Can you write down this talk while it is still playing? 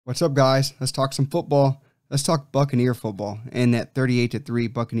What's up, guys? Let's talk some football. Let's talk Buccaneer football and that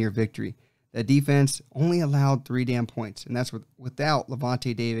 38-3 Buccaneer victory. That defense only allowed 3 damn points, and that's without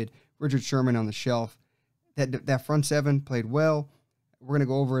Levante David, Richard Sherman on the shelf. That front seven played well. We're going to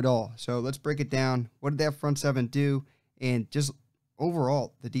go over it all. So let's break it down. What did that front seven do? And just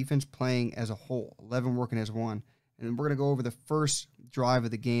overall, the defense playing as a whole, 11 working as one. And we're going to go over the first drive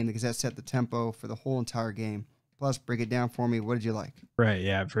of the game because that set the tempo for the whole entire game. Plus, break it down for me. What did you like? Right,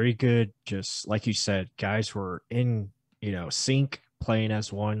 yeah, very good. Just like you said, guys were in, sync, playing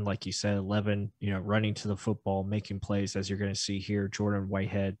as one, like you said, 11, running to the football, making plays as you're going to see here. Jordan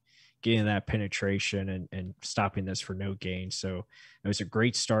Whitehead getting that penetration and stopping this for no gain. So it was a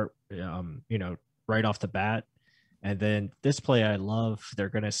great start, right off the bat. And then this play I love. They're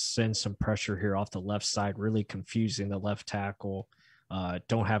going to send some pressure here off the left side, really confusing the left tackle.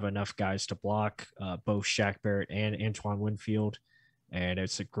 Don't have enough guys to block both Shaq Barrett and Antoine Winfield. And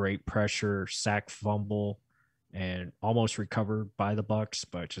it's a great pressure, sack, fumble, and almost recovered by the Bucs,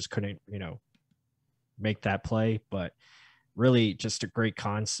 but just couldn't, make that play. But really just a great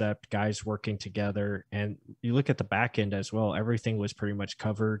concept, guys working together. And you look at the back end as well, everything was pretty much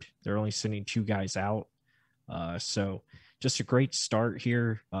covered. They're only sending 2 guys out. So just a great start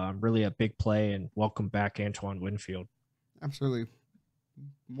here. Really a big play, and welcome back, Antoine Winfield. Absolutely.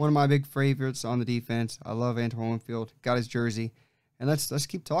 One of my big favorites on the defense. I love Antoine Winfield. Got his jersey. And let's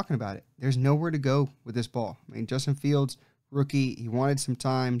keep talking about it. There's nowhere to go with this ball. I mean, Justin Fields, rookie, he wanted some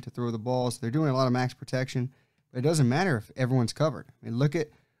time to throw the balls. They're doing a lot of max protection, but it doesn't matter if everyone's covered. I mean, look at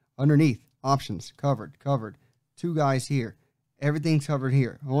underneath, options, covered. 2 guys here. Everything's covered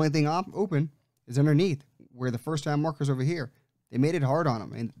here. The only thing open is underneath, where the first time marker's over here. They made it hard on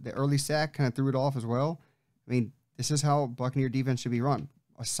him, and the early sack kind of threw it off as well. I mean, this is how Buccaneer defense should be run.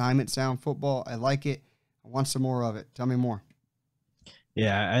 Assignment sound football. I like it. I want some more of it. Tell me more.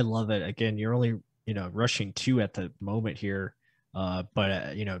 Yeah, I love it. Again, you're only, rushing 2 at the moment here.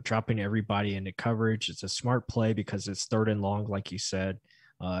 But dropping everybody into coverage. It's a smart play because it's third and long, like you said.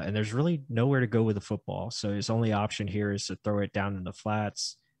 And there's really nowhere to go with the football. So his only option here is to throw it down in the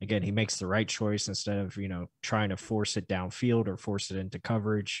flats. Again, he makes the right choice instead of, trying to force it downfield or force it into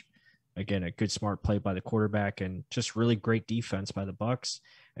coverage. Again, a good smart play by the quarterback and just really great defense by the Bucs.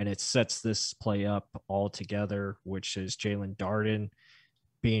 And it sets this play up all together, which is Jalen Darden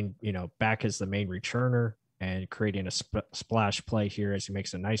being, back as the main returner and creating a splash play here as he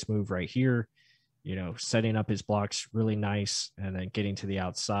makes a nice move right here, setting up his blocks really nice and then getting to the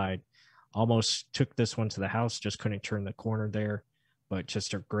outside. Almost took this one to the house, just couldn't turn the corner there, but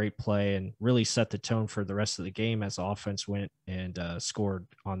just a great play and really set the tone for the rest of the game as the offense went and scored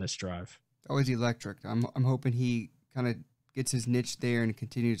on this drive. Always electric. I'm hoping he kind of gets his niche there and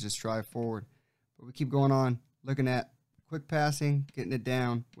continues to strive forward. But we keep going on, looking at quick passing, getting it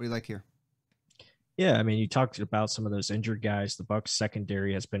down. What do you like here? Yeah, I mean, you talked about some of those injured guys. The Bucs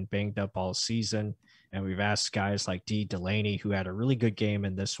secondary has been banged up all season, and we've asked guys like D. Delaney, who had a really good game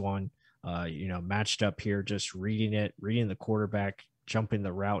in this one, matched up here, just reading the quarterback, jumping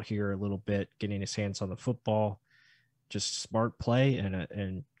the route here a little bit, getting his hands on the football, just smart play,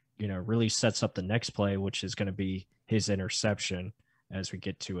 and really sets up the next play, which is going to be his interception as we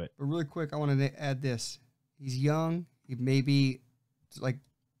get to it. But really quick, I want to add this. He's young. He may be like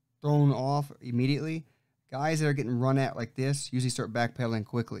thrown off immediately. Guys that are getting run at like this usually start backpedaling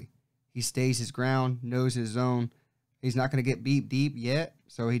quickly. He stays his ground, knows his zone. He's not going to get beat deep yet,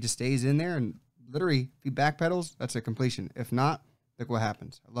 so he just stays in there and literally, if he backpedals, that's a completion. If not, look what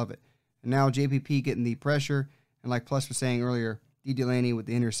happens. I love it. And now JPP getting the pressure, and like Plus was saying earlier, D. Delaney with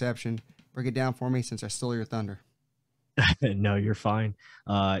the interception. Break it down for me since I stole your thunder. No, you're fine.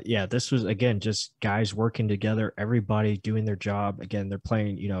 Yeah, this was again just guys working together, everybody doing their job. Again, they're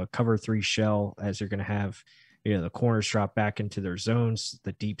playing, a cover 3 shell as you're going to have, the corners drop back into their zones,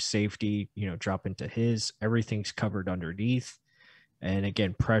 the deep safety, drop into his. Everything's covered underneath. And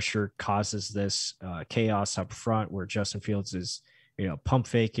again, pressure causes this chaos up front where Justin Fields is, pump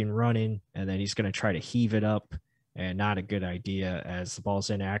faking, running, and then he's going to try to heave it up, and not a good idea as the ball's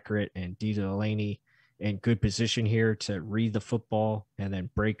inaccurate. And D. Delaney in good position here to read the football and then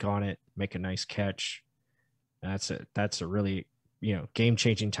break on it, make a nice catch. That's a really, game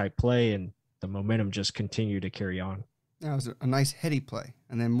changing type play, and the momentum just continued to carry on. That was a nice heady play.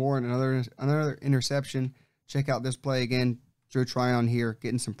 And then more another interception. Check out this play again. Joe Tryon here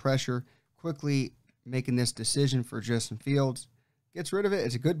getting some pressure, quickly making this decision for Justin Fields. Gets rid of it.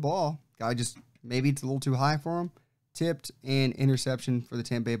 It's a good ball. Guy just, maybe it's a little too high for him. Tipped and interception for the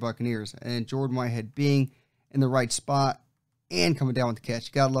Tampa Bay Buccaneers. And Jordan Whitehead being in the right spot and coming down with the catch.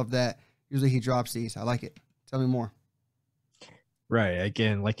 You got to love that. Usually he drops these. I like it. Tell me more. Right.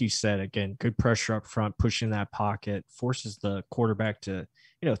 Again, like you said, again, good pressure up front, pushing that pocket, forces the quarterback to,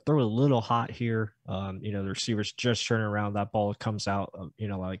 throw a little hot here. The receiver's just turning around. That ball comes out,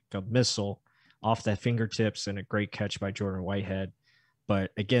 like a missile off the fingertips, and a great catch by Jordan Whitehead.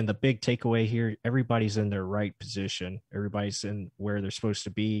 But again, the big takeaway here, everybody's in their right position. Everybody's in where they're supposed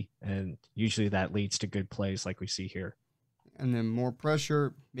to be. And usually that leads to good plays like we see here. And then more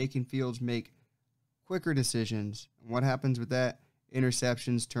pressure, making Fields make quicker decisions. And what happens with that?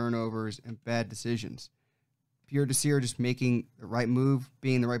 Interceptions, turnovers, and bad decisions. Pierre Desir just making the right move,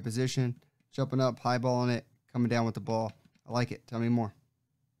 being in the right position, jumping up, highballing it, coming down with the ball. I like it. Tell me more.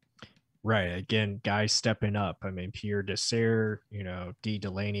 Right. Again, guys stepping up. I mean, Pierre Desir, D.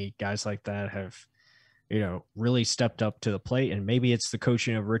 Delaney, guys like that have, really stepped up to the plate. And maybe it's the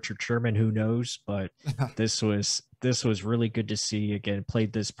coaching of Richard Sherman, who knows? But this was really good to see. Again,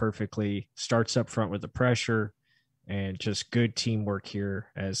 played this perfectly. Starts up front with the pressure, and just good teamwork here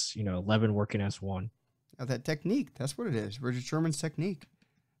as 11 working as one. Now that technique, that's what it is. Richard Sherman's technique.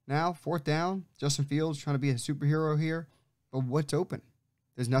 Now, fourth down, Justin Fields trying to be a superhero here. But what's open?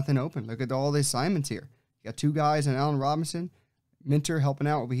 There's nothing open. Look at all the assignments here. You got two guys and Allen Robinson, Minter helping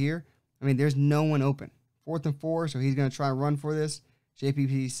out over here. I mean, there's no one open. 4th and 4, so he's going to try and run for this.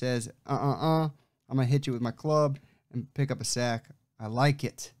 JPP says, I'm going to hit you with my club and pick up a sack. I like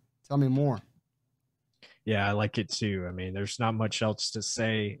it. Tell me more. Yeah, I like it too. I mean, there's not much else to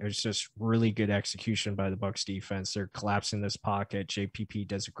say. It's just really good execution by the Bucs defense. They're collapsing this pocket. JPP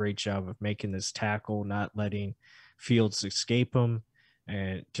does a great job of making this tackle, not letting Fields escape him,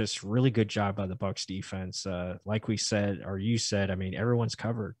 and just really good job by the Bucs defense. Like we said, or you said, I mean, everyone's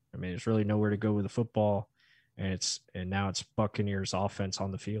covered. I mean, there's really nowhere to go with the football, and now it's Buccaneers offense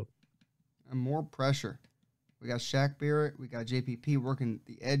on the field. And more pressure. We got Shaq Barrett. We got JPP working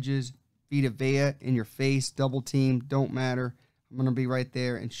the edges. Vita Vea in your face, double team, don't matter. I'm going to be right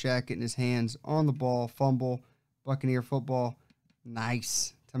there. And Shaq getting his hands on the ball, fumble, Buccaneer football.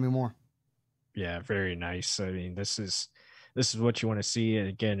 Nice. Tell me more. Yeah, very nice. I mean, this is what you want to see. And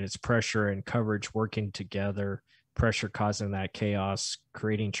again, it's pressure and coverage working together, pressure causing that chaos,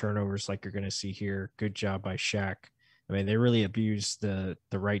 creating turnovers like you're going to see here. Good job by Shaq. I mean, they really abused the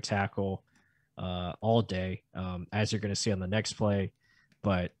right tackle all day, as you're going to see on the next play.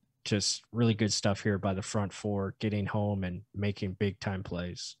 But just really good stuff here by the front four, getting home and making big time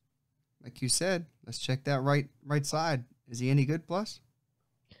plays. Like you said, let's check that right side. Is he any good, Plus?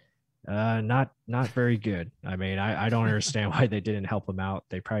 Not very good. I mean, I don't understand why they didn't help him out.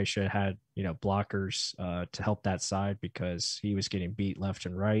 They probably should have had, blockers to help that side, because he was getting beat left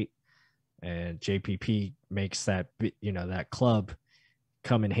and right. And JPP makes that, that club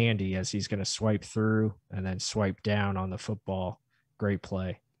come in handy as he's going to swipe through and then swipe down on the football. Great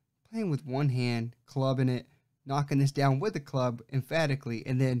play. Playing with one hand, clubbing it, knocking this down with the club emphatically,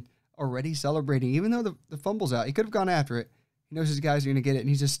 and then already celebrating, even though the fumble's out. He could have gone after it. He knows his guys are going to get it, and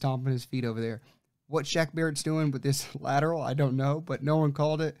he's just stomping his feet over there. What Shaq Barrett's doing with this lateral, I don't know, but no one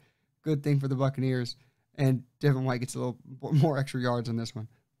called it. Good thing for the Buccaneers. And Devin White gets a little more extra yards on this one.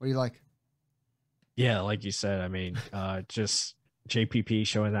 What do you like? Yeah, like you said, I mean, just JPP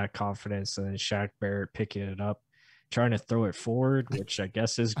showing that confidence, and then Shaq Barrett picking it up, trying to throw it forward, which I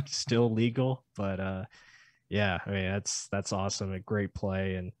guess is still legal. But yeah, I mean, that's awesome. A great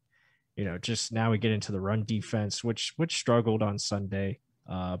play. And, just now we get into the run defense, which struggled on Sunday.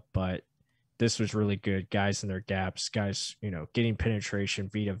 But this was really good. Guys in their gaps, guys, getting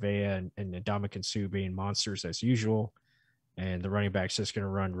penetration, Vita Vea and Ndamukong Suh being monsters as usual. And the running back's just going to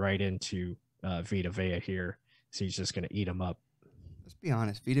run right into Vita Vea here. So he's just going to eat him up. Let's be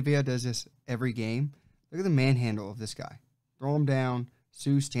honest. Vita Vea does this every game. Look at the manhandle of this guy. Throw him down.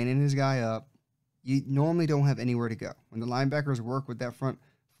 Suh standing his guy up. You normally don't have anywhere to go. When the linebackers work with that front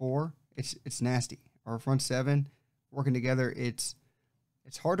four, it's nasty. Our front seven working together, it's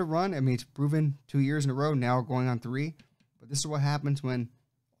hard to run. I mean, it's proven 2 years in a row, now going on 3. But this is what happens when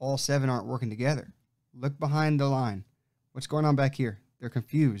all 7 aren't working together. Look behind the line. What's going on back here? They're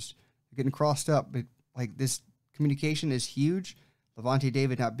confused. They're getting crossed up. But like, this communication is huge. Levante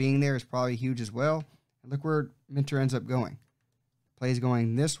David not being there is probably huge as well. And look where Minter ends up going. Play's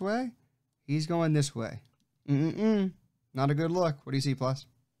going this way. He's going this way. Not a good look. What do you see, Plus?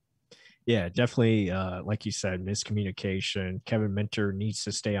 Yeah, definitely. Like you said, miscommunication. Kevin Minter needs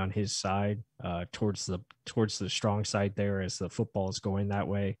to stay on his side, towards the strong side there, as the football is going that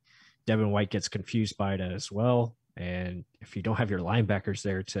way. Devin White gets confused by it as well. And if you don't have your linebackers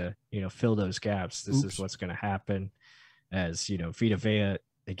there to, fill those gaps, this is what's going to happen. As, Vita Vea,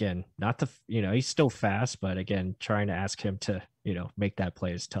 again, not the, he's still fast, but again, trying to ask him to, make that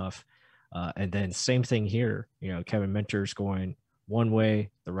play is tough. And then same thing here, Kevin Minter's going one way,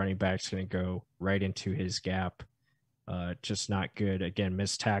 the running back's going to go right into his gap. Just not good. Again,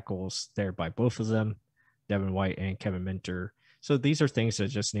 missed tackles there by both of them, Devin White and Kevin Minter. So these are things that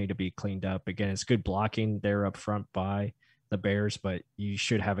just need to be cleaned up. Again, it's good blocking there up front by the Bears, but you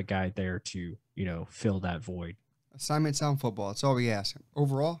should have a guy there to, fill that void. Assignment sound football. That's all we ask.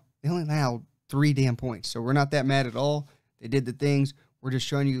 Overall, they only allowed 3 damn points. So we're not that mad at all. They did the things. We're just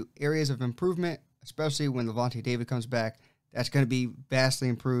showing you areas of improvement, especially when Levante David comes back. That's going to be vastly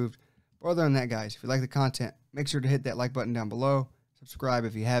improved. But other than that, guys, if you like the content, make sure to hit that like button down below. Subscribe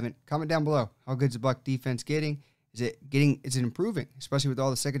if you haven't. Comment down below. How good's the Buck defense getting? Is it improving, especially with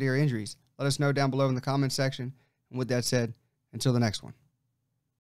all the secondary injuries? Let us know down below in the comment section. And with that said, until the next one.